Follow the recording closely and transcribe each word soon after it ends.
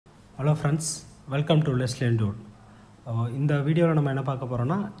Hello friends, welcome to letslearndude. இந்த வீடியோவில் நம்ம என்ன பார்க்க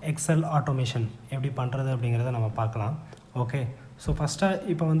போகிறோம்னா எக்ஸல் ஆட்டோமேஷன் எப்படி பண்ணுறது அப்படிங்கிறத நம்ம பார்க்கலாம். ஓகே, ஸோ ஃபஸ்ட்டாக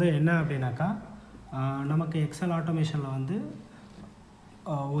இப்போ வந்து என்ன அப்படின்னாக்கா நமக்கு எக்ஸல் ஆட்டோமேஷனில் வந்து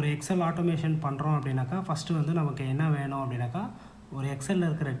ஒரு எக்ஸல் ஆட்டோமேஷன் பண்ணுறோம் அப்படின்னாக்கா ஃபஸ்ட்டு வந்து நமக்கு என்ன வேணும் அப்படின்னாக்கா ஒரு எக்ஸலில்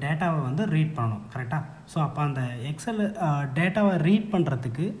இருக்கிற டேட்டாவை வந்து ரீட் பண்ணணும், கரெக்டாக? ஸோ அப்போ அந்த எக்ஸல் டேட்டாவை ரீட்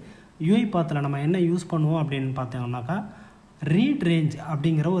பண்ணுறதுக்கு UiPathல நம்ம என்ன யூஸ் பண்ணுவோம் அப்படின்னு பார்த்தோம்னாக்கா ரீட் ரேஞ்ச்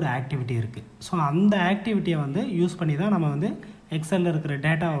அப்படிங்கிற ஒரு ஆக்டிவிட்டி இருக்குது. ஸோ அந்த ஆக்டிவிட்டியை வந்து யூஸ் பண்ணி தான் நம்ம வந்து எக்ஸலில் இருக்கிற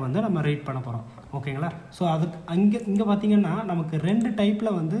டேட்டாவை வந்து நம்ம ரீட் பண்ண போகிறோம், ஓகேங்களா? ஸோ அதுக்கு இங்கே பார்த்திங்கன்னா நமக்கு ரெண்டு டைப்பில்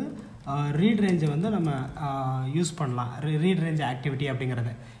வந்து ரீட் ரேஞ்சை வந்து நம்ம யூஸ் பண்ணலாம். ரீட் ரேஞ்ச் ஆக்டிவிட்டி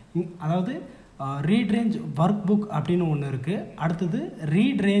அப்படிங்கிறது, அதாவது ரீட் ரேஞ்ச் ஒர்க் புக் அப்படின்னு ஒன்று இருக்குது, அடுத்தது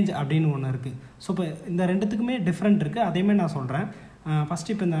ரீட் ரேஞ்ச் அப்படின்னு ஒன்று இருக்குது. ஸோ இப்போ இந்த ரெண்டுத்துக்குமே டிஃப்ரெண்ட் இருக்குது, அதேமாதிரி நான் சொல்கிறேன்.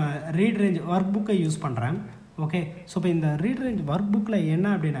 ஃபஸ்ட்டு இப்போ இந்த ரீட் ரேஞ்ச் ஒர்க் புக்கை யூஸ் பண்ணுறேன். ஓகே, ஸோ இப்போ இந்த ரீட் ரேஞ்ச் ஒர்க் புக்கில் என்ன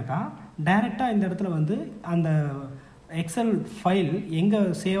அப்படின்னாக்கா டைரெக்டாக இந்த இடத்துல வந்து அந்த எக்ஸல் ஃபைல் எங்கே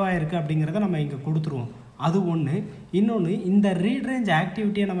சேவ் ஆகிருக்கு அப்படிங்கிறத நம்ம இங்கே கொடுத்துருவோம். அது ஒன்று. இன்னொன்று, இந்த ரீட் ரேஞ்ச்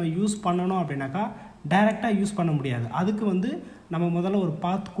ஆக்டிவிட்டியை நம்ம யூஸ் பண்ணணும் அப்படின்னாக்கா டைரெக்டாக யூஸ் பண்ண முடியாது. அதுக்கு வந்து நம்ம முதல்ல ஒரு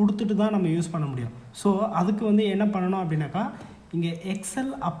பாத் கொடுத்துட்டு தான் நம்ம யூஸ் பண்ண முடியும். ஸோ அதுக்கு வந்து என்ன பண்ணணும் அப்படின்னாக்கா இங்கே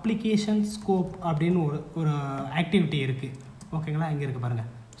எக்ஸல் அப்ளிகேஷன் ஸ்கோப் அப்படின்னு ஒரு ஆக்டிவிட்டி இருக்குது, ஓகேங்களா? இங்கே இருக்குது பாருங்கள்.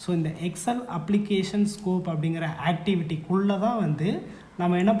 ஸோ இந்த எக்ஸல் அப்ளிகேஷன் ஸ்கோப் அப்படிங்கிற ஆக்டிவிட்டிக்குள்ளே தான் வந்து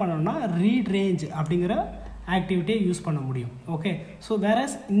நம்ம என்ன பண்ணோம்னா ரீட் ரேஞ்ச் அப்படிங்கிற ஆக்டிவிட்டியை யூஸ் பண்ண முடியும். ஓகே, ஸோ வேற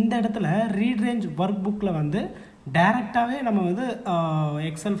இந்த இடத்துல ரீட் ரேஞ்ச் ஒர்க் புக்கில் வந்து டைரெக்டாகவே நம்ம வந்து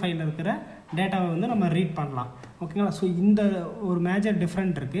எக்ஸல் ஃபைலில் இருக்கிற டேட்டாவை வந்து நம்ம ரீட் பண்ணலாம், ஓகேங்களா? ஸோ இந்த ஒரு மேஜர்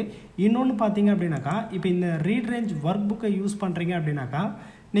டிஃப்ரெண்ட் இருக்குது. இன்னொன்று பார்த்தீங்க அப்படின்னாக்கா இப்போ இந்த ரீட் ரேஞ்ச் ஒர்க் புக்கை யூஸ் பண்ணுறீங்க அப்படின்னாக்கா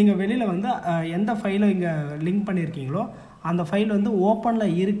நீங்கள் வெளியில் வந்து எந்த ஃபைலை இங்கே லிங்க் பண்ணியிருக்கீங்களோ அந்த ஃபைல் வந்து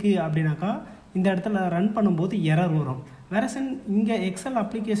ஓப்பனில் இருக்குது அப்படின்னாக்கா இந்த இடத்துல ரன் பண்ணும்போது எரர் வரும். வேற இங்கே எக்ஸல்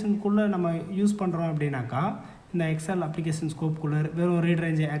அப்ளிகேஷனுக்குள்ளே நம்ம யூஸ் பண்ணுறோம் அப்படின்னாக்கா இந்த எக்ஸல் அப்ளிகேஷன் ஸ்கோப்புக்குள்ளே வெறும் ரீட்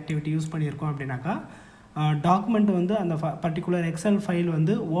ரேஞ்ச் ஆக்டிவிட்டி யூஸ் பண்ணியிருக்கோம் அப்படின்னாக்கா டாக்குமெண்ட் வந்து அந்த பர்டிகுலர் எக்ஸல் ஃபைல்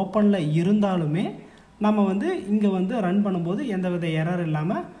வந்து ஓப்பனில் இருந்தாலுமே நம்ம வந்து இங்கே வந்து ரன் பண்ணும்போது எந்தவித எரர்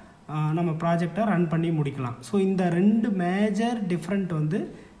இல்லாமல் நம்ம ப்ராஜெக்டை ரன் பண்ணி முடிக்கலாம். ஸோ இந்த ரெண்டு மேஜர் டிஃப்ரெண்ட் வந்து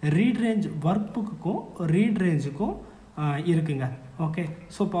ரீட் ரேஞ்ச் ஒர்க் புக்குக்கும் ரீட் ரேஞ்சுக்கும் இருக்குங்க. ஓகே,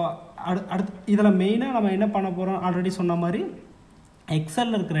 ஸோ இப்போ அடுத்து இதில் மெயினாக நம்ம என்ன பண்ண போகிறோம், ஆல்ரெடி சொன்ன மாதிரி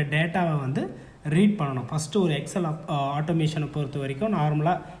எக்ஸலில் இருக்கிற டேட்டாவை வந்து ரீட் பண்ணணும். ஃபஸ்ட்டு ஒரு எக்ஸல் ஆட்டோமேஷனை பொறுத்த வரைக்கும்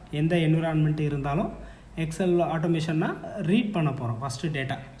நார்மலாக எந்த என்விரான்மெண்ட் இருந்தாலும் எக்ஸல் ஆட்டோமேஷன்னா ரீட் பண்ண போகிறோம் ஃபஸ்ட்டு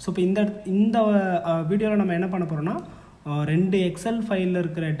டேட்டா. ஸோ இப்போ இந்த வீடியோவில் நம்ம என்ன பண்ண போகிறோம்னா ரெண்டு எக்ஸல் ஃபைலில்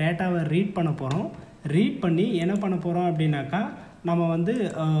இருக்கிற டேட்டாவை ரீட் பண்ண போகிறோம். ரீட் பண்ணி என்ன பண்ண போகிறோம் அப்படின்னாக்கா நம்ம வந்து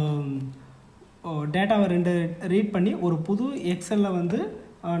டேட்டாவை ரெண்டு ரீட் பண்ணி ஒரு புது எக்ஸலில் வந்து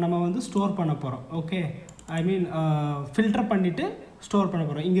நம்ம வந்து ஸ்டோர் பண்ண போகிறோம். ஓகே, ஐ மீன் ஃபில்டர் பண்ணிவிட்டு ஸ்டோர் பண்ண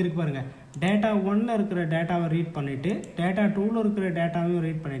போகிறோம். இங்கே இருக்கு பாருங்கள், டேட்டா 1ல் இருக்கிற டேட்டாவை ரீட் பண்ணிவிட்டு டேட்டா 2ல் இருக்கிற டேட்டாவையும்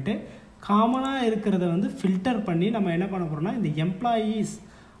ரீட் பண்ணிவிட்டு காமனாக இருக்கிறத வந்து ஃபில்டர் பண்ணி நம்ம என்ன பண்ண போகிறோம்னா இந்த எம்ப்ளாயீஸ்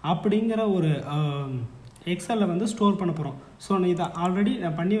அப்படிங்கிற ஒரு எக்ஸலில் வந்து ஸ்டோர் பண்ண போகிறோம். ஸோ இதை ஆல்ரெடி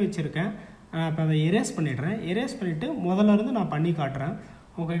நான் பண்ணி வச்சுருக்கேன். இப்போ அதை எரேஸ் பண்ணிடுறேன். எரேஸ் பண்ணிவிட்டு முதல்ல இருந்து நான் பண்ணி காட்டுறேன்,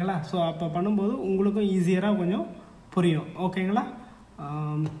 ஓகேங்களா? ஸோ அப்போ பண்ணும்போது உங்களுக்கும் ஈஸியராக கொஞ்சம் புரியும், ஓகேங்களா?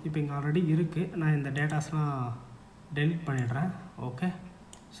 இப்போ இங்கே ஆல்ரெடி இருக்குது. நான் இந்த டேட்டாஸ்லாம் டெலிட் பண்ணிடுறேன். ஓகே,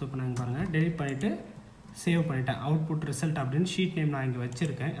 ஸோ இப்போ நான் இங்கே பாருங்கள் டெலிட் பண்ணிவிட்டு சேவ் பண்ணிட்டேன். அவுட்புட் ரிசல்ட் அப்படின்னு ஷீட் நேம் நான் இங்கே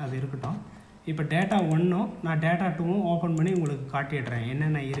வச்சுருக்கேன், அது இருக்கட்டும். இப்போ டேட்டா 1ம் நான் டேட்டா 2ம் ஓப்பன் பண்ணி உங்களுக்கு காட்டிடுறேன்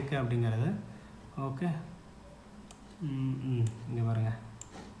என்னென்ன இருக்குது அப்படிங்கிறது. ஓகே, இங்கே பாருங்கள்.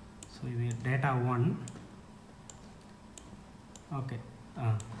 ஸோ இது டேட்டா 1. ஓகே,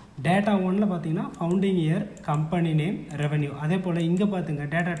 டேட்டா 1ல் பார்த்தீங்கன்னா founding year, company name, revenue. அதே போல் இங்கே பார்த்துங்க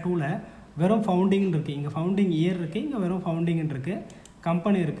டேட்டா 2ல் வெறும் ஃபவுண்டிங்னு இருக்குது, இங்கே ஃபவுண்டிங் இயர் இருக்குது, இங்கே வெறும் ஃபவுண்டிங்னு இருக்குது,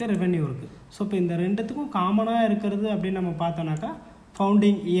 கம்பெனி இருக்குது, ரெவென்யூ இருக்குது. ஸோ இப்போ இந்த ரெண்டுத்துக்கும் காமனாக இருக்கிறது அப்படின்னு நம்ம பார்த்தோன்னாக்கா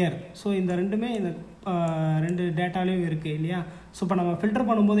ஃபவுண்டிங் இயர். ஸோ இந்த ரெண்டுமே இந்த ரெண்டு டேட்டாலையும் இருக்குது இல்லையா? ஸோ இப்போ நம்ம ஃபில்டர்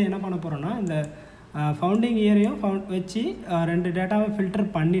பண்ணும்போது என்ன பண்ண போகிறோன்னா இந்த ஃபவுண்டிங் இயரையும் வச்சு ரெண்டு டேட்டாவை ஃபில்டர்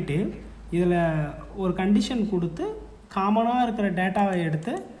பண்ணிவிட்டு இதில் ஒரு கண்டிஷன் கொடுத்து காமனாக இருக்கிற டேட்டாவை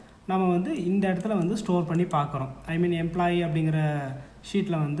எடுத்து நம்ம வந்து இந்த இடத்துல வந்து ஸ்டோர் பண்ணி பார்க்குறோம். ஐ மீன் எம்ப்ளாயி அப்படிங்கிற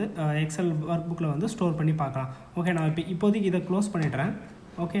ஷீட்டில் வந்து எக்ஸல் ஒர்க் புக்கில் வந்து ஸ்டோர் பண்ணி பார்க்கலாம். ஓகே, நான் இப்போதைக்கு இதை க்ளோஸ் பண்ணிடுறேன்.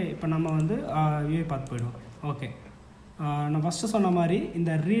 ஓகே, இப்போ நம்ம வந்து UiPath போயிடுவோம். ஓகே, நான் ஃபஸ்ட்டு சொன்ன மாதிரி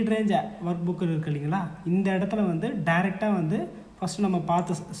இந்த ரீட் ரேஞ்ச் ஒர்க் புக்கு இருக்குது இல்லைங்களா, இந்த இடத்துல வந்து டைரெக்டாக வந்து ஃபஸ்ட்டு நம்ம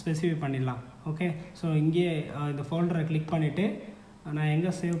பார்த்து ஸ்பெசிஃபை பண்ணிடலாம். ஓகே, ஸோ இங்கே இந்த ஃபோல்டரை கிளிக் பண்ணிவிட்டு நான்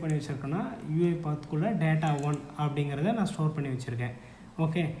எங்கே சேவ் பண்ணி வச்சுருக்கேன்னா UiPathக்குள்ளே டேட்டா 1 அப்படிங்கிறத நான் ஸ்டோர் பண்ணி வச்சுருக்கேன்.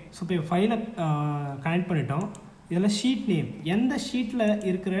 ஓகே, ஸோ இப்போ ஃபைலை கனெக்ட் பண்ணிட்டோம். இதில் ஷீட் நேம், எந்த ஷீட்டில்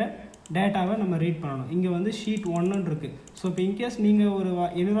இருக்கிற டேட்டாவை நம்ம ரீட் பண்ணணும். இங்கே வந்து ஷீட் 1ன்னு இருக்குது. ஸோ இப்போ இன்கேஸ் நீங்கள் ஒரு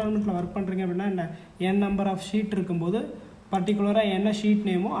என்விரான்மெண்ட்டில் ஒர்க் பண்ணுறீங்க அப்படின்னா என் நம்பர் ஆஃப் ஷீட் இருக்கும்போது பர்டிகுலராக என்ன ஷீட்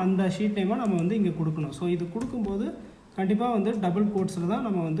நேமோ அந்த ஷீட் நேமோ நம்ம வந்து இங்கே கொடுக்கணும். ஸோ இது கொடுக்கும்போது கண்டிப்பாக வந்து டபுள் கோட்ஸில் தான்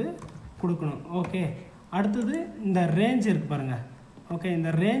நம்ம வந்து கொடுக்கணும். ஓகே, அடுத்தது இந்த ரேஞ்ச் இருக்குது பாருங்கள். ஓகே, இந்த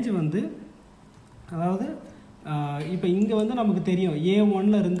ரேஞ்ச் வந்து அதாவது இப்போ இங்கே வந்து நமக்கு தெரியும்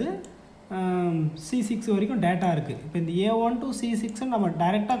A1லேருந்து C6 வரைக்கும் டேட்டா இருக்குது. இப்போ இந்த A1 to C6 நம்ம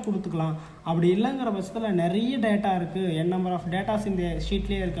டைரெக்டாக கொடுத்துக்கலாம். அப்படி இல்லைங்கிற பட்சத்தில் நிறைய டேட்டா இருக்குது, என் நம்பர் ஆஃப் டேட்டாஸ் இந்த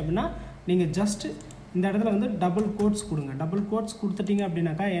ஷீட்லேயே இருக்குது அப்படின்னா நீங்கள் ஜஸ்ட்டு இந்த இடத்துல வந்து டபுள் கோட்ஸ் கொடுங்க. டபுள் கோட்ஸ் கொடுத்துட்டிங்க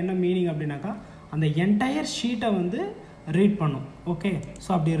அப்படின்னாக்கா என்ன மீனிங் அப்படின்னாக்கா அந்த என்டையர் ஷீட்டை வந்து ரீட் பண்ணும். ஓகே, ஸோ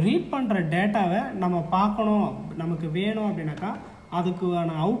அப்படி ரீட் பண்ணுற டேட்டாவை நம்ம பார்க்கணும், நமக்கு வேணும் அப்படின்னாக்கா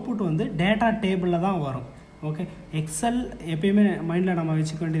அதுக்கான அவுட்புட் வந்து டேட்டா டேபிளில் தான் வரும். ஓகே, எக்ஸல் எப்பயுமே மைண்டில் நம்ம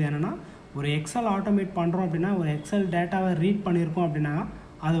வச்சுக்க வேண்டியது என்னென்னா, ஒரு எக்ஸல் ஆட்டோமேட் பண்ணுறோம் அப்படின்னா ஒரு எக்ஸல் டேட்டாவை ரீட் பண்ணியிருக்கோம் அப்படின்னா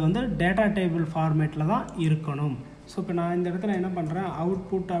அது வந்து டேட்டா டேபிள் ஃபார்மேட்டில் தான் இருக்கணும். ஸோ இப்போ நான் இந்த இடத்துல என்ன பண்ணுறேன்,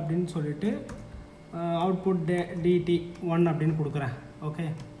 அவுட்புட் அப்படின்னு சொல்லிட்டு அவுட்புட் DT1 அப்படின்னு கொடுக்குறேன். Okay,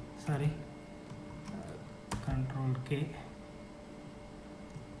 sorry, Ctrl K,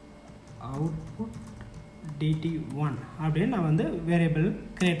 output DT1 அப்படின்னு நான் வந்து வேரியபிள்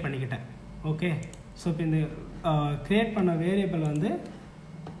க்ரியேட் பண்ணிக்கிட்டேன். ஓகே, ஸோ இப்போ இந்த க்ரியேட் பண்ண வேரியபிள் வந்து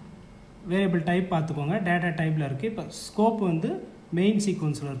வேரியபிள் டைப் பார்த்துக்கோங்க, டேட்டா டைப்பில் இருக்குது. இப்போ ஸ்கோப் வந்து மெயின்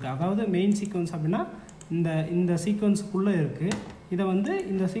சீக்வன்ஸில் இருக்குது. அதாவது மெயின் சீக்வன்ஸ் அப்படின்னா இந்த சீக்வன்ஸுக்குள்ளே இருக்குது. இதை வந்து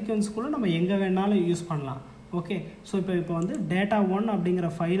இந்த சீக்வன்ஸுக்குள்ளே நம்ம எங்கே வேணாலும் யூஸ் பண்ணலாம். ஓகே, ஸோ இப்போ வந்து data1 அப்படிங்கிற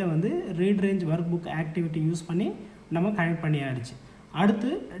ஃபைலை வந்து read range work book activity use பண்ணி நம்ம கனெக்ட் பண்ணி ஆயிடுச்சு. அடுத்து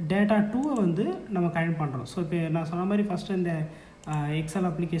data2 வந்து நம்ம கனெக்ட் பண்ணுறோம். ஸோ இப்போ நான் சொன்ன மாதிரி ஃபஸ்ட்டு இந்த எக்ஸல்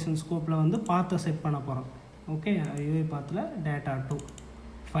அப்ளிகேஷன் ஸ்கோப்பில் வந்து பாத்தை செட் பண்ண போகிறோம். Okay, UiPathல data2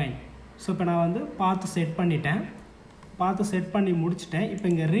 fine. ஸோ இப்போ நான் வந்து பாத்து செட் பண்ணிட்டேன், பாத்து செட் பண்ணி முடிச்சிட்டேன். இப்போ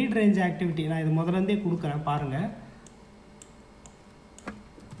இங்கே ரீட் ரேஞ்ச் ஆக்டிவிட்டி நான் இது முதலேருந்தே கொடுக்குறேன் பாருங்கள்.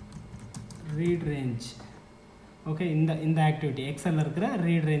 ரீட் ரேஞ்ச், ஓகே, இந்த ஆக்டிவிட்டி எக்ஸலில் இருக்கிற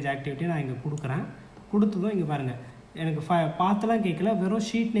ரீட் ரேஞ்ச் ஆக்டிவிட்டி நான் இங்கே கொடுக்குறேன். கொடுத்ததும் இங்கே பாருங்கள் எனக்கு பாத்துலாம் கேட்கல, வெறும்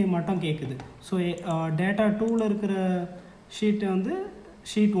ஷீட் நேம் மட்டும் கேட்குது. ஸோ data2ல் இருக்கிற ஷீட்டு வந்து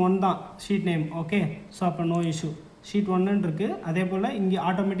ஷீட் 1 தான் ஷீட் நேம். ஓகே, ஸோ அப்போ நோ இஷ்யூ, ஷீட் 1ன்னு இருக்குது. அதே போல் இங்கே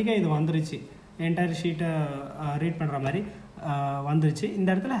ஆட்டோமேட்டிக்காக இது வந்துருச்சு, என்டையர் ஷீட்டை ரீட் பண்ணுற மாதிரி வந்துருச்சு. இந்த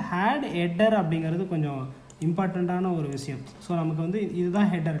இடத்துல ஹேட் ஹெட்டர் அப்படிங்கிறது கொஞ்சம் இம்பார்ட்டண்ட்டான ஒரு விஷயம். ஸோ நமக்கு வந்து இதுதான்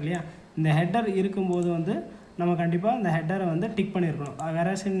ஹெட்டர் இல்லையா, இந்த ஹெட்டர் இருக்கும்போது வந்து நம்ம கண்டிப்பாக இந்த ஹெட்டரை வந்து டிக் பண்ணியிருக்கணும்.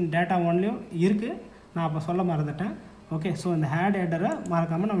 வேறு data1லேயும் இருக்குது, நான் அப்போ சொல்ல மறந்துட்டேன். ஓகே, ஸோ இந்த ஹெட்டரை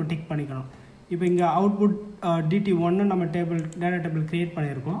மறக்காமல் நம்ம டிக் பண்ணிக்கணும். இப்போ இங்கே அவுட்புட் DT1 நம்ம டேட்டா டேபிள் க்ரியேட்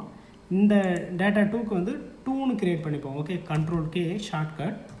பண்ணியிருக்கோம். இந்த data2க்கு வந்து 2ன்னு க்ரியேட் பண்ணிப்போம். Okay, Ctrl K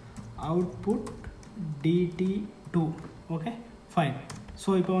shortcut, output DT2. Okay, fine. So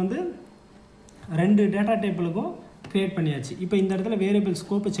இப்போ வந்து ரெண்டு டேட்டா டேபிளுக்கும் க்ரியேட் பண்ணியாச்சு. இப்போ இந்த இடத்துல வேரியபிள்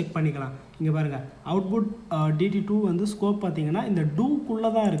ஸ்கோப்பை செக் பண்ணிக்கலாம். இங்கே பாருங்கள், அவுட்புட் DT2 வந்து ஸ்கோப் பார்த்திங்கன்னா இந்த டூக்குள்ளே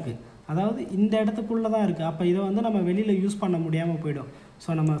தான் இருக்குது, அதாவது இந்த இடத்துக்குள்ளே தான் இருக்குது. அப்போ இதை வந்து நம்ம வெளியில் யூஸ் பண்ண முடியாமல் போயிடும். ஸோ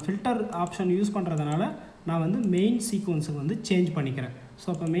நம்ம ஃபில்டர் ஆப்ஷன் யூஸ் பண்ணுறதுனால நான் வந்து மெயின் சீக்வன்ஸுக்கு வந்து சேஞ்ச் பண்ணிக்கிறேன். ஸோ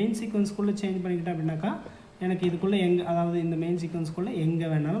அப்போ மெயின் சீக்வன்ஸ்க்குள்ளே சேஞ்ச் பண்ணிக்கிட்டேன் அப்படின்னாக்கா எனக்கு இதுக்குள்ளே அதாவது இந்த மெயின் சீக்வன்ஸ்க்குள்ளே எங்கே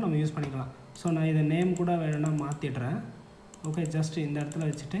வேணாலும் நம்ம யூஸ் பண்ணிக்கலாம். ஸோ நான் இதை நேம் கூட வேணும்னா மாற்றிடுறேன். ஓகே, ஜஸ்ட் இந்த இடத்துல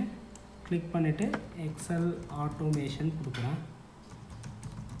வச்சுட்டு கிளிக் பண்ணிவிட்டு எக்ஸல் ஆட்டோமேஷன் கொடுக்குறேன்.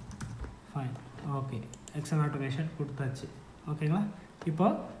 ஃபைன். ஓகே, எக்ஸல் ஆட்டோமேஷன் கொடுத்தாச்சு. ஓகேங்களா, இப்போ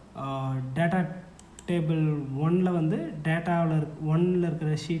டேட்டா டேபிள் 1ல் வந்து டேட்டாவில் 1ல்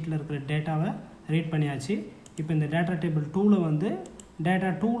இருக்கிற ஷீட்டில் இருக்கிற டேட்டாவை ரீட் பண்ணியாச்சு. இப்போ இந்த டேட்டா டேபிள் 2ல் வந்து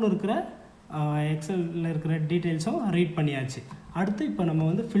data2ல் இருக்கிற எக்ஸலில் இருக்கிற டீட்டெயில்ஸும் ரீட் பண்ணியாச்சு. அடுத்து இப்போ நம்ம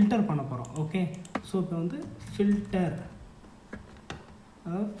வந்து ஃபில்டர் பண்ண போகிறோம். ஓகே, ஸோ இப்போ வந்து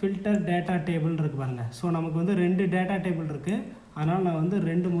ஃபில்டர் டேட்டா டேபிள் இருக்குது பாருங்கள். ஸோ நமக்கு வந்து 2 டேட்டா டேபிள் இருக்குது, அதனால் நான் வந்து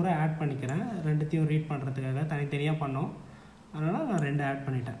 2 முறை ஆட் பண்ணிக்கிறேன், ரெண்டுத்தையும் ரீட் பண்ணுறதுக்காக தனித்தனியாக பண்ணோம், அதனால் நான் 2 ஆட்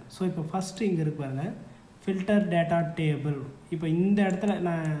பண்ணிட்டேன். ஸோ இப்போ ஃபஸ்ட்டு இங்கே இருக்கு பாருங்கள், ஃபில்டர் டேட்டா டேபிள். இப்போ இந்த இடத்துல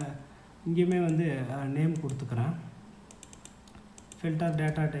நான் இங்கேயுமே வந்து நேம் கொடுத்துக்கிறேன், ஃபில்டர்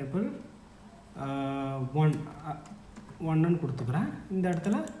டேட்டா டேபிள் 1ன்னு கொடுத்துக்கிறேன். இந்த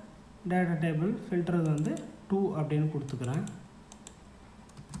இடத்துல டேட்டா டேபிள் ஃபில்டர் வந்து 2 அப்படின்னு கொடுத்துக்கிறேன்.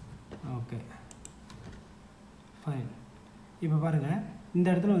 Okay, fine. இப்போ பாருங்கள், இந்த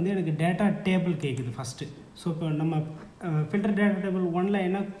இடத்துல வந்து எனக்கு டேட்டா டேபிள் கேட்குது ஃபஸ்ட்டு. ஸோ இப்போ நம்ம ஃபில்டர் டேட்டா டேபிள் 1ல்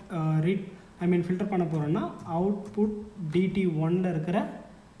என்ன ஃபில்டர் பண்ண போகிறோன்னா அவுட்புட் DT1ல் இருக்கிற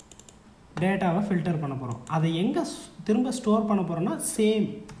டேட்டாவை ஃபில்டர் பண்ண போகிறோம். அதை எங்கே திரும்ப ஸ்டோர் பண்ண போகிறோன்னா சேம்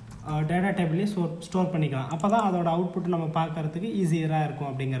டேட்டா டேபிள்லேயே ஸ்டோர் பண்ணிக்கலாம். அப்போ தான் அதோட அவுட்புட் நம்ம பார்க்குறதுக்கு ஈஸியராக இருக்கும்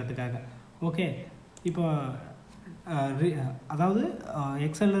அப்படிங்கிறதுக்காக. ஓகே, இப்போ அதாவது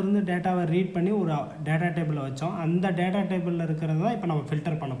எக்ஸல்லேருந்து டேட்டாவை ரீட் பண்ணி ஒரு டேட்டா டேபிளில் வச்சோம். அந்த டேட்டா டேபிளில் இருக்கிறது தான் இப்போ நம்ம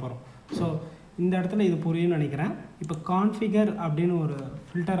ஃபில்டர் பண்ண போகிறோம். ஸோ இந்த இடத்துல இது புரியும்னு நினைக்கிறேன். இப்போ கான்ஃபிகர் அப்படின்னு ஒரு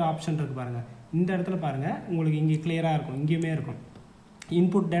ஃபில்டர் ஆப்ஷன் இருக்குது பாருங்கள். இந்த இடத்துல பாருங்கள், உங்களுக்கு இங்கே கிளியராக இருக்கும், இங்கேயுமே இருக்கும்.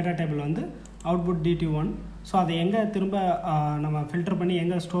 இன்புட் டேட்டா டேபிள் வந்து அவுட்புட் DT1. ஸோ அதை எங்கே திரும்ப நம்ம ஃபில்டர் பண்ணி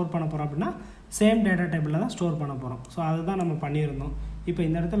எங்கே ஸ்டோர் பண்ண போகிறோம் அப்படின்னா சேம் டேட்டா டேபிளில் தான் ஸ்டோர் பண்ண போகிறோம். ஸோ அதுதான் நம்ம பண்ணியிருந்தோம். இப்போ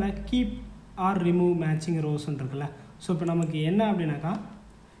இந்த இடத்துல கீப் ஆர் ரிமூவ் மேட்சிங் ரோஸ்ன்னு இருக்குல்ல. ஸோ இப்போ நமக்கு என்ன அப்படின்னாக்கா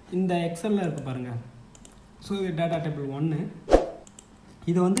இந்த எக்ஸலில் இருக்குது பாருங்கள். ஸோ இது டேட்டா டேபிள் 1,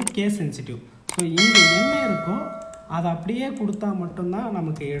 இது வந்து கேஸ் சென்சிட்டிவ். ஸோ இங்கே என்ன இருக்கோ அதை அப்படியே கொடுத்தா மட்டும்தான்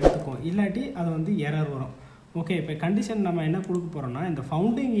நமக்கு எடுத்துக்கும், இல்லாட்டி அது வந்து எரர் வரும். ஓகே, இப்போ கண்டிஷன் நம்ம என்ன கொடுக்க போகிறோம்னா இந்த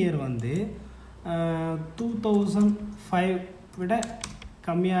ஃபவுண்டிங் இயர் வந்து 2005 விட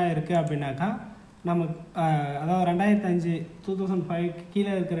கம்மியாக இருக்குது அப்படின்னாக்கா நமக்கு அதாவது 2005 2005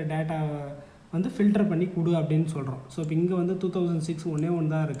 கீழே இருக்கிற டேட்டாவை வந்து ஃபில்டர் பண்ணி கொடு அப்படின்னு சொல்கிறோம். ஸோ இப்போ இங்கே வந்து 2006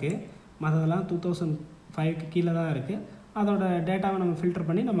 ஒன்று தான் இருக்குது, மற்றதெல்லாம் 2005 கீழே தான் இருக்குது. அதோட டேட்டாவை நம்ம ஃபில்டர்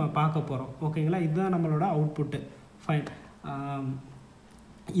பண்ணி நம்ம பார்க்க போகிறோம். ஓகேங்களா, இதுதான் நம்மளோட அவுட்புட்டு. ஃபைன்.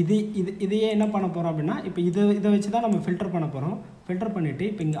 இதையே என்ன பண்ண போகிறோம் அப்படின்னா இப்போ இதை வச்சு தான் நம்ம ஃபில்டர் பண்ண போகிறோம். ஃபில்டர் பண்ணிவிட்டு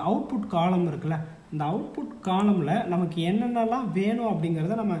இப்போ இங்கே அவுட்புட் காலம் இருக்குல்ல, இந்த அவுட்புட் காலமில் நமக்கு என்னென்னலாம் வேணும்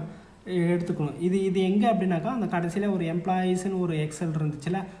அப்படிங்கிறத நம்ம எடுத்துக்கணும். இது எங்கே அப்படின்னாக்கா அந்த கடைசியில் ஒரு எம்ப்ளாயீஸ்ன்னு ஒரு எக்ஸல்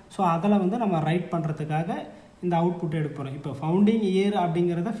இருந்துச்சுல, ஸோ அதில் வந்து நம்ம ரைட் பண்ணுறதுக்காக இந்த அவுட்புட் எடுக்க போகிறோம். இப்போ ஃபவுண்டிங் இயர்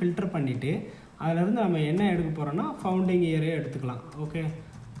அப்படிங்கிறத ஃபில்டர் பண்ணிவிட்டு அதிலேருந்து நம்ம என்ன எடுக்க போகிறோன்னா ஃபவுண்டிங் இயரே எடுத்துக்கலாம். Okay,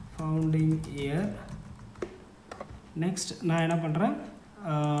 founding year. நெக்ஸ்ட் நான் என்ன பண்ணுறேன்,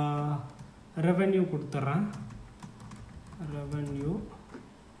 ரெவென்யூ கொடுத்துட்றேன். ரெவென்யூ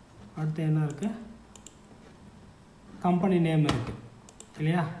அடுத்து என்ன இருக்குது, கம்பெனி நேம் இருக்குது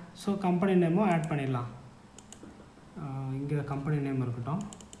இல்லையா. ஸோ கம்பெனி நேமும் ஆட் பண்ணிடலாம். இங்கே கம்பெனி நேம் இருக்கட்டும்,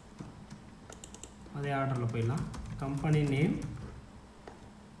 அதே ஆர்டரில் போயிடலாம். கம்பெனி நேம்,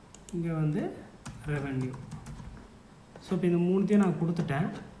 இங்கே வந்து ரெவென்யூ. ஸோ இப்போ இந்த மூணுத்தையும் நான் கொடுத்துட்டேன்.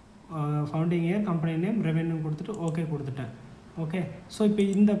 Founding year, company name, revenue கொடுத்துட்டு ஓகே கொடுத்துட்டேன். ஓகே, ஸோ இப்போ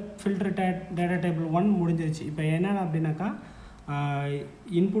இந்த ஃபில்டர் டேட்டா டேபிள் 1 முடிஞ்சிருச்சு. இப்போ என்னென்ன அப்படின்னாக்கா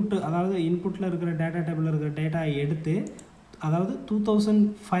இன்புட்டு, அதாவது இன்புட்டில் இருக்கிற டேட்டா டேபிளில் இருக்கிற டேட்டா எடுத்து, அதாவது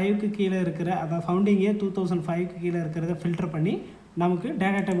 2005க்கு கீழே இருக்கிற, அதாவது ஃபவுண்டிங் இயர் 2005க்கு கீழே இருக்கிறத ஃபில்டர் பண்ணி நமக்கு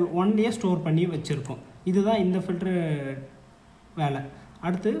டேட்டா டேபிள் 1லேயே ஸ்டோர் பண்ணி வச்சுருக்கோம். இதுதான் இந்த ஃபில்டர் வேலை.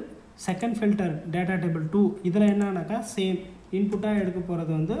 அடுத்து செகண்ட் ஃபில்டர் டேட்டா டேபிள் 2, இதில் என்னன்னாக்கா சேம் இன்புட்டாக எடுக்க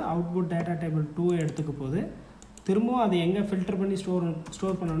போகிறது வந்து அவுட்புட் டேட்டா டேபிள் 2 எடுத்துக்க போகுது. திரும்பவும் அதை எங்கே ஃபில்டர் பண்ணி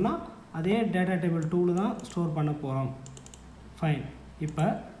ஸ்டோர் பண்ணோம்னா அதே டேட்டா டேபிள் 2ல் தான் ஸ்டோர் பண்ண போகிறோம். ஃபைன். இப்போ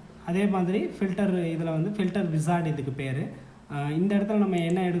அதே மாதிரி ஃபில்டர், இதில் வந்து ஃபில்டர் விசார்ட் இதுக்கு பேர். இந்த இடத்துல நம்ம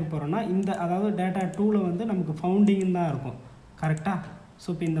என்ன எடுக்க போகிறோம்னா அதாவது டேட்டா 2ல் வந்து நமக்கு ஃபவுண்டிங் தான் இருக்கும், கரெக்டாக. ஸோ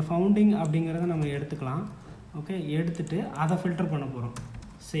இப்போ இந்த ஃபவுண்டிங் அப்படிங்கிறத நம்ம எடுத்துக்கலாம். ஓகே, எடுத்துகிட்டு அதை ஃபில்டர் பண்ண போகிறோம்.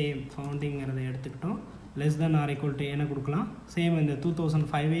 சேம் ஃபவுண்டிங்கிறத எடுத்துக்கிட்டோம். Less than R equal to என்ன கொடுக்கலாம், சேம் இந்த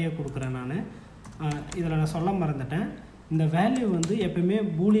 2005 கொடுக்குறேன் நான். இதில் நான் சொல்ல மறந்துட்டேன், இந்த வேல்யூ வந்து எப்பயுமே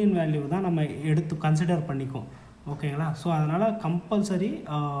பூலியன் வேல்யூ தான் நம்ம எடுத்து கன்சிடர் பண்ணிக்கும். ஓகேங்களா, ஸோ அதனால் கம்பல்சரி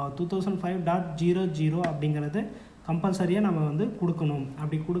 2005.00 அப்படிங்கிறது கம்பல்சரியாக நம்ம வந்து கொடுக்கணும்.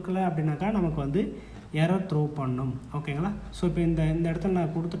 அப்படி கொடுக்கல அப்படின்னாக்கா நமக்கு வந்து எரர் த்ரோ பண்ணும். ஓகேங்களா, ஸோ இப்போ இந்த இடத்துல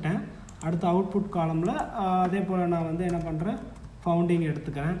நான் கொடுத்துட்டேன். அடுத்து அவுட்புட் காலமில் அதே போல் நான் வந்து என்ன பண்ணுறேன், ஃபவுண்டிங்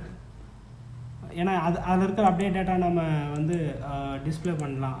எடுத்துக்கிறேன். ஏன்னா அதில் இருக்கிற அப்படியே டேட்டா நம்ம வந்து டிஸ்பிளே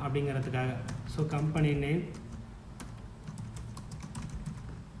பண்ணலாம் அப்படிங்கிறதுக்காக. So company name.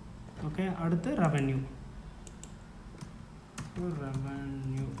 ஓகே, அடுத்து ரெவென்யூ.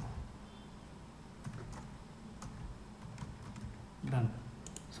 Revenue ton.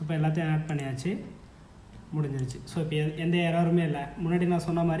 ஸோ இப்போ எல்லாத்தையும் ஆட் பண்ணியாச்சு, முடிஞ்சிருச்சு. ஸோ இப்போ எந்த எரருமே இல்லை. முன்னாடி நான்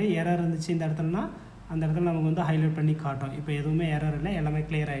சொன்ன மாதிரி எரர் இருந்துச்சு இந்த இடத்துலனா அந்த இடத்துல நமக்கு வந்து ஹைலைட் பண்ணி காட்டும். இப்போ எதுவுமே எரர் இல்லை, எல்லாமே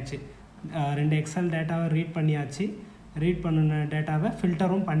கிளியர் ஆகிடுச்சு. 2 எக்ஸல் டேட்டாவை ரீட் பண்ணியாச்சு, ரீட் பண்ணின டேட்டாவை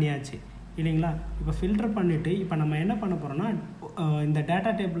ஃபில்டரும் பண்ணியாச்சு இல்லைங்களா. இப்போ ஃபில்டர் பண்ணிவிட்டு இப்போ நம்ம என்ன பண்ண போகிறோம்னா இந்த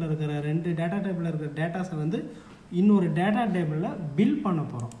டேட்டா டேபிளில் இருக்கிற 2 டேட்டா டேபிளில் இருக்கிற டேட்டாஸை வந்து இன்னொரு டேட்டா டேபிளில் பில் பண்ண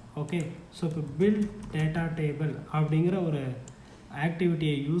போகிறோம். ஓகே, ஸோ இப்போ பில் டேட்டா டேபிள் அப்படிங்கிற ஒரு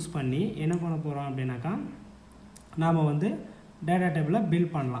ஆக்டிவிட்டியை யூஸ் பண்ணி என்ன பண்ண போகிறோம் அப்படின்னாக்கா நாம் வந்து டேட்டா டேபிளில்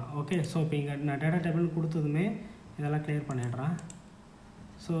பில் பண்ணலாம். ஓகே, ஸோ இப்போ இங்கே நான் டேட்டா டேபிள் கொடுத்ததுமே இதெல்லாம் கிளியர் பண்ணிடுறேன்.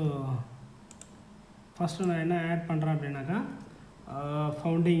 ஸோ ஃபஸ்ட்டு நான் என்ன ஆட் பண்ணுறேன் அப்படின்னாக்கா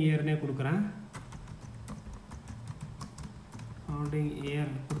ஃபவுண்டிங் இயர்னே கொடுக்குறேன். ஃபவுண்டிங்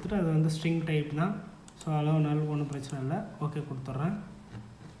இயர் கொடுத்துட்டு அது வந்து ஸ்ட்ரிங் டைப் தான். ஸோ அளவு நாள் ஒன்றும் பிரச்சனை இல்லை. ஓகே கொடுத்துட்றேன்.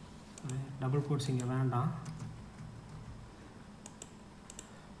 டபுள் கோட்ஸ் இங்கே வேண்டாம்.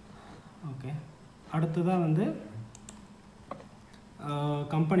 ஓகே, அடுத்ததாக வந்து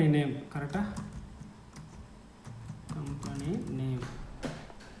கம்பெனி நேம் கரெக்டாக கம்பெனி நேம்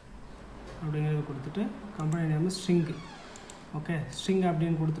அப்படிங்கிறது கொடுத்துட்டு company name string. Okay, string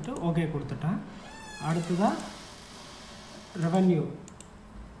அப்படின்னு கொடுத்துட்டு ஓகே கொடுத்துட்டேன். அடுத்ததாக ரெவென்யூ.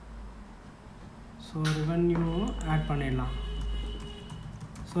 ஸோ ரெவென்யூ ஆட் பண்ணிடலாம்.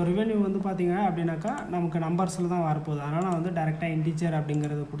 ஸோ ரெவென்யூ வந்து பார்த்திங்க அப்படின்னாக்கா நமக்கு நம்பர்ஸில் தான் வரப்போகுது. அதனால் நான் வந்து டேரெக்டாக இன்டிஜர்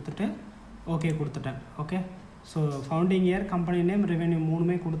அப்படிங்கிறத கொடுத்துட்டு ஓகே கொடுத்துட்டேன். Okay, so founding year, company name, revenue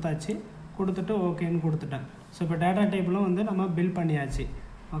மூணுமே கொடுத்தாச்சு. கொடுத்துட்டு ஓகேன்னு கொடுத்துட்டேன். ஸோ இப்போ டேட்டா டைப்பிலும் வந்து நம்ம பில் பண்ணியாச்சு.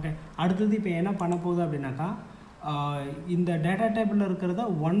 ஓகே, அடுத்தது இப்போ என்ன பண்ண போகுது அப்படின்னாக்கா இந்த டேட்டா டைப்பில் இருக்கிறத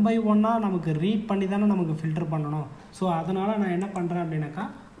ஒன் பை ஒன்னாக நமக்கு ரீட் பண்ணி தானே நமக்கு ஃபில்டர் பண்ணணும். ஸோ அதனால் நான் என்ன பண்ணுறேன் அப்படின்னாக்கா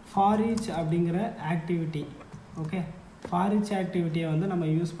ஃபார் ஈச் அப்படிங்கிற ஆக்டிவிட்டி. ஓகே, ஃபார் ஈச் ஆக்டிவிட்டியை வந்து நம்ம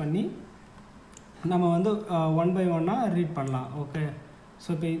யூஸ் பண்ணி நம்ம வந்து ஒன் பை ஒன்னாக ரீட் பண்ணலாம். ஓகே, ஸோ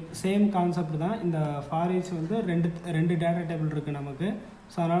இப்போ சேம் கான்செப்ட் தான். இந்த ஃபார் ஈச் வந்து ரெண்டு டேட்டா டேபிள் இருக்குது நமக்கு.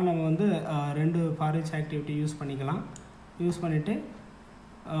 ஸோ அதனால் நம்ம வந்து ரெண்டு ஃபார் ஈச் ஆக்டிவிட்டி யூஸ் பண்ணிக்கலாம். யூஸ் பண்ணிவிட்டு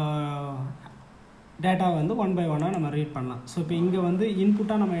டேட்டா வந்து ஒன் பை ஒன்னாக நம்ம ரீட் பண்ணலாம். ஸோ இப்போ இங்கே வந்து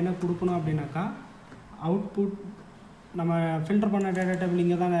இன்புட்டாக நம்ம என்ன கொடுக்கணும் அப்படின்னாக்கா அவுட்புட், நம்ம ஃபில்டர் பண்ண டேட்டா டேபிள்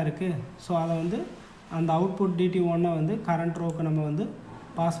இங்கே தானே இருக்குது. ஸோ அதை வந்து அந்த அவுட்புட் DT1 வந்து கரண்ட் ரோக்கு நம்ம வந்து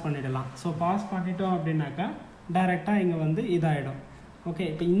பாஸ் பண்ணிடலாம். ஸோ பாஸ் பண்ணிட்டோம் அப்படின்னாக்கா டைரெக்டாக இங்கே வந்து இதாகிடும். ஓகே,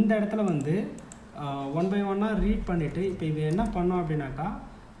 இப்போ இந்த இடத்துல வந்து ஒன் பை ஒன்னாக ரீட் பண்ணிவிட்டு இப்போ இது என்ன பண்ணோம் அப்படின்னாக்கா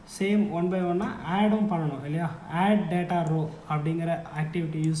சேம் ஒன் பை ஒன்னாக ஆடும் பண்ணணும் இல்லையா. ஆட் டேட்டா ரோ அப்படிங்கிற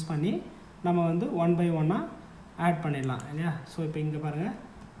ஆக்டிவிட்டி யூஸ் பண்ணி நம்ம வந்து ஒன் பை ஒன்னாக ஆட் பண்ணிடலாம் இல்லையா. ஸோ இப்போ இங்கே பாருங்கள்,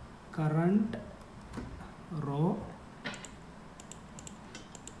 current row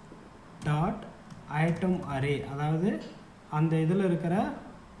dot item array, அதாவது அந்த இதில் இருக்கிற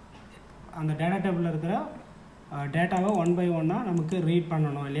அந்த டேட்டா டேபிளில் இருக்கிற டேட்டாவை ஒன் பை ஒன்னாக நமக்கு ரீட்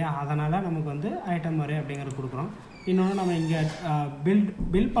பண்ணணும் இல்லையா. அதனால் நமக்கு வந்து ஐட்டம் அரே அப்படிங்கிறது கொடுக்குறோம். இன்னொன்று நம்ம இங்கே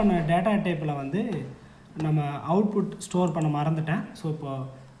பில்ட் பண்ண டேட்டா டைப்பில் வந்து நம்ம அவுட்புட் ஸ்டோர் பண்ண மறந்துட்டேன். ஸோ இப்போ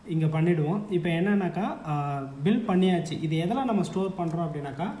இங்கே பண்ணிவிடுவோம். இப்போ என்னன்னாக்கா பில்ட் பண்ணியாச்சு. இது எதில் நம்ம ஸ்டோர் பண்ணுறோம்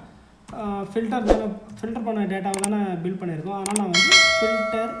அப்படின்னாக்கா ஃபில்டர் பண்ண டேட்டாவை தானே பில்ட் பண்ணியிருக்கோம். அதனால் நான் வந்து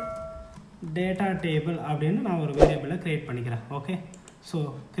ஃபில்டர் டேட்டா டேபிள் அப்படின்னு நான் ஒரு வேரியபிளை க்ரியேட் பண்ணிக்கிறேன். ஓகே, ஸோ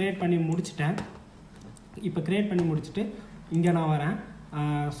க்ரியேட் பண்ணி முடிச்சிட்டேன். இப்போ க்ரியேட் பண்ணி முடிச்சுட்டு இங்கே நான் வரேன்.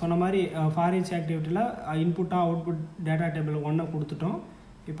 சொன்ன மாதிரி for each ஆக்டிவிட்டியில் இன்புட்டாக output data table ஒன்றை கொடுத்துட்டோம்.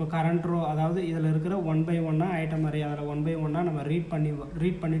 இப்போ கரண்ட் ரோ, அதாவது இதில் இருக்கிற ஒன் பை ஒன்னாக ஐட்டம் அரே, அதில் ஒன் பை ஒன்னாக நம்ம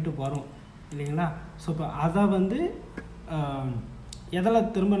ரீட் பண்ணிட்டு வரோம் இல்லைங்களா. ஸோ இப்போ அதை வந்து எதில்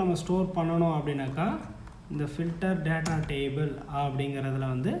திரும்ப நம்ம ஸ்டோர் பண்ணணும் அப்படின்னாக்கா இந்த ஃபில்டர் டேட்டா டேபிள் அப்படிங்கிறதுல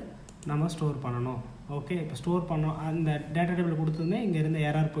வந்து நம்ம ஸ்டோர் பண்ணணும். ஓகே, இப்போ ஸ்டோர் பண்ணோம். அந்த டேட்டா டேபிள் கொடுத்துருந்தே இங்கே இருந்த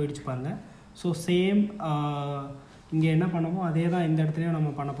எரர் போயிடுச்சு பாருங்கள். ஸோ சேம் இங்கே என்ன பண்ணமோ அதே தான் இந்த இடத்துலையும் நம்ம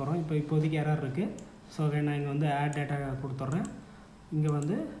பண்ண போகிறோம். இப்போ இப்போதைக்கு எரர் இருக்குது. ஸோ நான் இங்கே வந்து ஆட் டேட்டா கொடுத்துட்றேன். இங்கே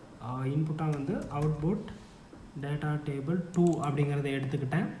வந்து இன்புட்டாக வந்து அவுட்புட் டேட்டா டேபிள் 2 அப்படிங்கிறத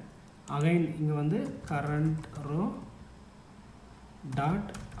எடுத்துக்கிட்டேன். அகைன் இங்கே வந்து current row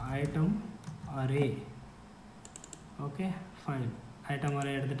dot item array. Okay fine, item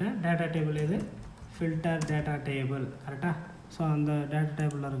array எடுத்துகிட்டேன். Data table எது, ஃபில்டர் டேட்டா டேபிள், கரெக்டாக. ஸோ அந்த டேட்டா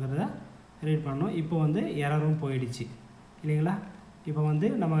டேபிளில் இருக்கிறத ரீட் பண்ணோம். இப்போ வந்து எரரும் போயிடுச்சு இல்லைங்களா. இப்போ வந்து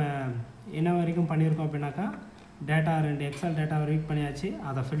நம்ம என்ன வரைக்கும் பண்ணியிருக்கோம் அப்படின்னாக்கா டேட்டா 2 எக்ஸல் டேட்டாவை ரீட் பண்ணியாச்சு,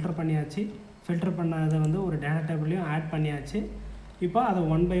 அதை ஃபில்டர் பண்ணியாச்சு. ஃபில்டர் பண்ணதை வந்து ஒரு டேட்டா டேபிளையும் ஆட் பண்ணியாச்சு. இப்போ அதை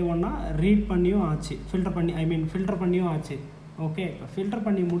ஒன் பை ஒன்னாக ரீட் பண்ணியும் ஆச்சு, ஃபில்டர் பண்ணியும் ஆச்சு. ஓகே, இப்போ ஃபில்டர்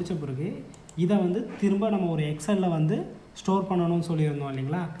பண்ணி முடித்த பிறகு இதை வந்து திரும்ப நம்ம ஒரு எக்ஸலில் வந்து ஸ்டோர் பண்ணணும்னு சொல்லியிருந்தோம்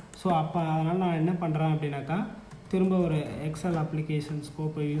இல்லைங்களா. ஸோ அப்போ அதனால் நான் என்ன பண்ணுறேன் அப்படின்னாக்கா திரும்ப ஒரு எக்ஸல் அப்ளிகேஷன்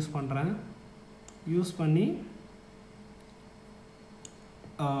ஸ்கோப்பை யூஸ் பண்ணுறேன். யூஸ் பண்ணி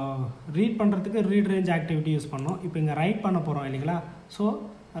ரீட் பண்ணுறதுக்கு ரீட் ரேஞ்ச் ஆக்டிவிட்டி யூஸ் பண்ணோம். இப்போ இங்கே ரைட் பண்ண போகிறோம் இல்லைங்களா. ஸோ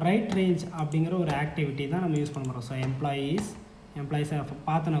ரைட் ரேஞ்ச் அப்படிங்கிற ஒரு ஆக்டிவிட்டி தான் நம்ம யூஸ் பண்ண போகிறோம். ஸோ எம்ப்ளாயீஸை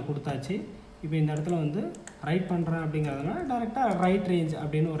பார்த்து நான் கொடுத்தாச்சு. இப்போ இந்த இடத்துல வந்து ரைட் பண்ணுறேன் அப்படிங்கிறதுனால டேரெக்டாக ரைட் ரேஞ்ச்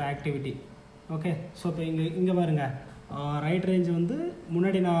அப்படின்னு ஒரு ஆக்டிவிட்டி. ஓகே, ஸோ இப்போ இங்கே பாருங்கள், ரைட் ரேஞ்ச் வந்து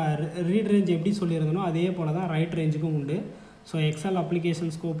முன்னாடி நான் ரீட் ரேஞ்ச் எப்படி சொல்லியிருந்தனோ அதே போல் தான் ரைட் ரேஞ்சுக்கும் உண்டு. ஸோ எக்ஸல்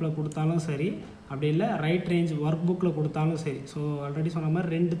அப்ளிகேஷன் ஸ்கோப்பில் கொடுத்தாலும் சரி, அப்படி இல்லை ரைட் ரேஞ்ச் ஒர்க் புக்கில் கொடுத்தாலும் சரி. ஸோ ஆல்ரெடி சொன்ன மாதிரி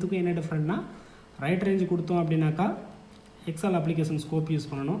ரெண்டுத்துக்கும் என்ன டிஃப்ரெண்ட்னா, ரைட் ரேஞ்ச் கொடுத்தோம் அப்படின்னாக்கா எக்ஸல் அப்ளிகேஷன் ஸ்கோப் யூஸ்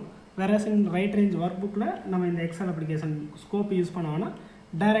பண்ணணும். வேறு ரைட் ரேஞ்ச் ஒர்க் புக்கில் நம்ம இந்த எக்ஸல் அப்ளிகேஷன் ஸ்கோப் யூஸ் பண்ணோன்னா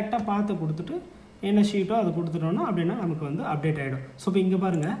டைரெக்டாக பார்த்து கொடுத்துட்டு என்ன ஷீட்டோ அதை கொடுத்துட்டோன்னா அப்படின்னா நமக்கு வந்து அப்டேட் ஆகிடும். ஸோ இப்போ இங்கே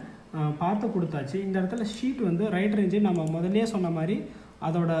பாருங்கள், பார்த்து கொடுத்தாச்சு. இந்த இடத்துல ஷீட் வந்து ரைட் ரேஞ்சு நம்ம முதல்லே சொன்ன மாதிரி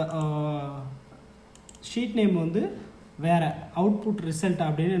அதோட ஷீட் நேம் வந்து வேறு அவுட்புட் ரிசல்ட்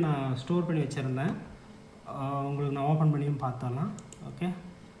அப்படின்னு நான் ஸ்டோர் பண்ணி வச்சுருந்தேன். உங்களுக்கு நான் ஓப்பன் பண்ணியும் பார்த்தலாம். Okay,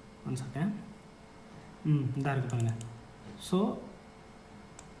 one second. இதாக இருக்குது பாருங்கள். ஸோ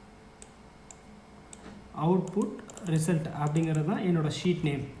அவுட்புட் ரிசல்ட் அப்படிங்கிறது தான் என்னோடய ஷீட்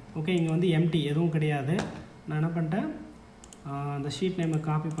நேம். ஓகே, இங்கே வந்து எம்டி எதுவும் கிடையாது. நான் என்ன பண்ணிட்டேன், அந்த ஷீட் நேமை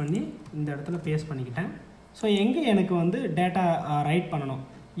காப்பி பண்ணி இந்த இடத்துல பேஸ்ட் பண்ணிக்கிட்டேன். ஸோ எங்கே எனக்கு வந்து டேட்டா ரைட் பண்ணணும்,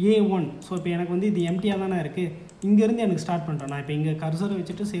 A1. ஸோ இப்போ எனக்கு வந்து இது எம்டியாக தானே இருக்குது, இங்கேருந்து எனக்கு ஸ்டார்ட் பண்ணுறேன். நான் இப்போ இங்கே கர்சரை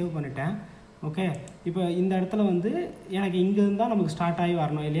வச்சுட்டு சேவ் பண்ணிட்டேன். ஓகே, இப்போ இந்த இடத்துல வந்து எனக்கு இங்கேருந்து தான் நமக்கு ஸ்டார்ட் ஆகி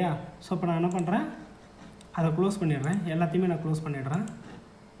வரணும் இல்லையா. ஸோ இப்போ நான் என்ன பண்ணுறேன், அதை க்ளோஸ் பண்ணிடுறேன். எல்லாத்தையுமே நான் க்ளோஸ் பண்ணிடுறேன்.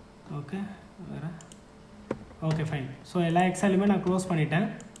 ஓகே, வேறு ஓகே ஃபைன். ஸோ எல்லா எக்ஸாலையுமே நான் க்ளோஸ் பண்ணிட்டேன்.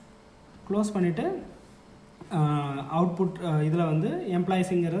 க்ளோஸ் பண்ணிவிட்டு அவுட்புட் இதில் வந்து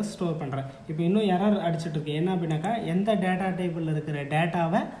எம்ப்ளாயிஸுங்கிறத ஸ்டோர் பண்ணுறேன். இப்போ இன்னும் எரர் அடிச்சிட்ருக்கு. என்ன அப்படின்னாக்கா, எந்த டேட்டா டேபிளில் இருக்கிற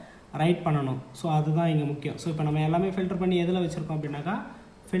டேட்டாவை ரைட் பண்ணணும். ஸோ அதுதான் இங்கே முக்கியம். ஸோ இப்போ நம்ம எல்லாமே ஃபில்டர் பண்ணி எதில் வச்சுருக்கோம் அப்படின்னாக்கா,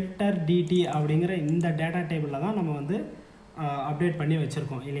 ஃபில்டர் டிடி அப்படிங்கிற இந்த டேட்டா டேபிளில் தான் நம்ம வந்து அப்டேட் பண்ணி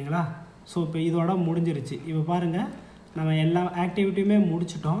வச்சுருக்கோம் இல்லைங்களா. ஸோ இப்போ இதோட முடிஞ்சிருச்சு. இப்போ பாருங்கள், நம்ம எல்லா ஆக்டிவிட்டியுமே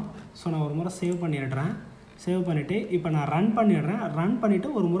முடிச்சிட்டோம். ஸோ நான் ஒரு முறை சேவ் பண்ணிடுறேன். சேவ் பண்ணிவிட்டு இப்போ நான் ரன் பண்ணிடுறேன். ரன்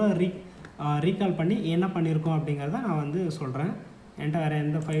பண்ணிவிட்டு ஒரு முறை ரீகால் பண்ணி என்ன பண்ணியிருக்கோம் அப்படிங்கிறத நான் வந்து சொல்கிறேன். என்கிட்ட வேறு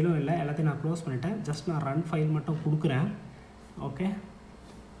எந்த ஃபைலும் இல்லை, எல்லாத்தையும் நான் க்ளோஸ் பண்ணிட்டேன். ஜஸ்ட் நான் ரன் ஃபைல் மட்டும் கொடுக்குறேன். ஓகே,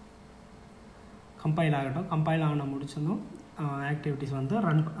 கம்பைல் ஆகட்டும். கம்பைல் ஆன முடிச்சதும் ஆக்டிவிட்டீஸ் வந்து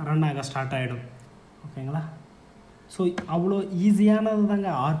ரன் ஆக ஸ்டார்ட் ஆகிடும். ஓகேங்களா. ஸோ அவ்வளோ ஈஸியானது தாங்க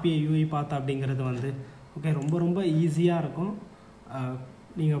RPA UiPath அப்படிங்கிறது வந்து. ஓகே, ரொம்ப ரொம்ப ஈஸியாக இருக்கும்.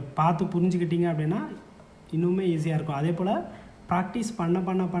 நீங்கள் பார்த்து புரிஞ்சுக்கிட்டீங்க அப்படின்னா இன்னுமே ஈஸியாக இருக்கும். அதே போல் ப்ராக்டிஸ் பண்ண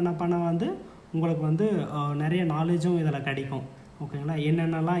பண்ண பண்ண பண்ண வந்து உங்களுக்கு வந்து நிறைய நாலேஜும் இதில் கிடைக்கும். ஓகேங்களா,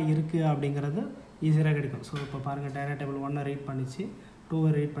 என்னென்னலாம் இருக்குது அப்படிங்கிறது ஈஸியாக கிடைக்கும். ஸோ இப்போ பாருங்கள், டேட்டா டேபிள் 1 ரீட் பண்ணிச்சு,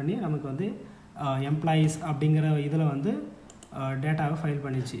 2 ரீட் பண்ணி நமக்கு வந்து எம்ப்ளாயீஸ் அப்படிங்கிற இதில் வந்து டேட்டாவை ஃபைல்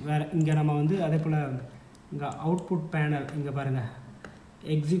பண்ணிச்சு. வேறு இங்கே நம்ம வந்து அதே போல் இங்கே அவுட்புட் பேனல் இங்கே பாருங்கள்,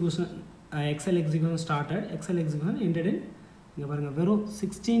 execution XL execution started, XL execution ended இன். இங்கே பாருங்கள், வெறும்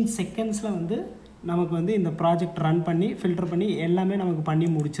 16 செகண்ட்ஸில் வந்து நமக்கு வந்து இந்த ப்ராஜெக்ட் ரன் பண்ணி ஃபில்டர் பண்ணி எல்லாமே நமக்கு பண்ணி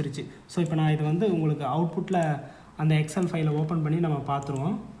முடிச்சிருச்சு. ஸோ இப்போ நான் இது வந்து உங்களுக்கு அவுட்புட்டில் அந்த எக்ஸல் ஃபைலை ஓப்பன் பண்ணி நம்ம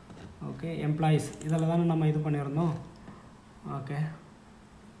பார்த்துருவோம். ஓகே, எம்ப்ளாயீஸ் இதில் தானே நம்ம இது பண்ணியிருந்தோம். ஓகே,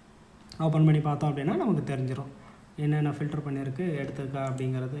 ஓப்பன் பண்ணி பார்த்தோம் அப்படின்னா நமக்கு தெரிஞ்சிடும் என்னென்ன ஃபில்டர் பண்ணியிருக்கு, எடுத்திருக்கா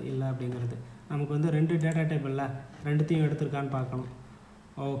அப்படிங்கிறது இல்லை அப்படிங்கிறது. நமக்கு வந்து 2 டேட்டா டேபிளில் 2த்தையும் எடுத்திருக்கான்னு பார்க்கணும்.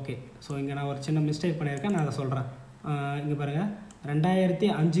 ஓகே, ஸோ இங்கே நான் ஒரு சின்ன மிஸ்டேக் பண்ணியிருக்கேன், நான் அதை சொல்கிறேன். இங்கே பாருங்கள்,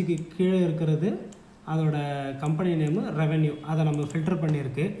 2005க்கு கீழே இருக்கிறது அதோட கம்பெனி நேமு, ரெவென்யூ, அதை நம்ம ஃபில்டர்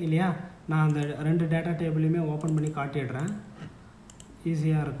பண்ணியிருக்கு இல்லையா. நான் அந்த 2 டேட்டா டேபிளையுமே ஓப்பன் பண்ணி காட்டிடுறேன்,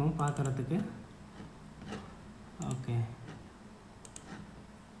 ஈஸியாக இருக்கும் பார்க்குறதுக்கு. Okay,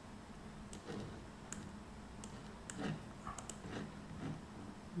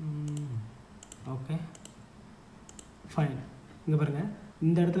 okay fine. இங்கே பாருங்கள்,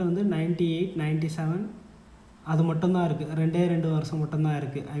 இந்த இடத்துல வந்து 98, 97 அது மட்டும்தான் இருக்குது. 2 வருஷம் மட்டும்தான்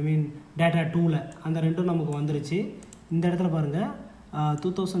இருக்குது. ஐ மீன் டேட்டா 2ல் அந்த 2ம் நமக்கு வந்துருச்சு. இந்த இடத்துல பாருங்கள்,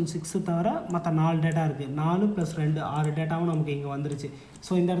 2006 தவிர மற்ற 4 டேட்டா இருக்குது. 4 + 2 6 டேட்டாவும் நமக்கு இங்கே வந்துருச்சு.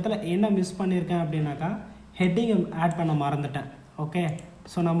 ஸோ இந்த இடத்துல என்ன மிஸ் பண்ணியிருக்கேன் அப்படின்னாக்கா, ஹெட்டிங்கை ஆட் பண்ண மறந்துட்டேன். ஓகே,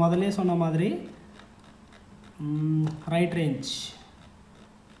 ஸோ நான் முதல்ல சொன்ன மாதிரி ரைட் ரேஞ்ச்.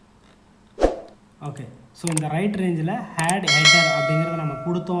 ஓகே, ஸோ இந்த ரைட் ரேஞ்சில் ஹேட் ஹெட்டர் அப்படிங்கிறத நம்ம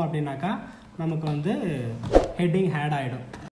கொடுத்தோம் அப்படின்னாக்கா நமக்கு வந்து ஹெட்டிங் ஆட் ஆகிடும்.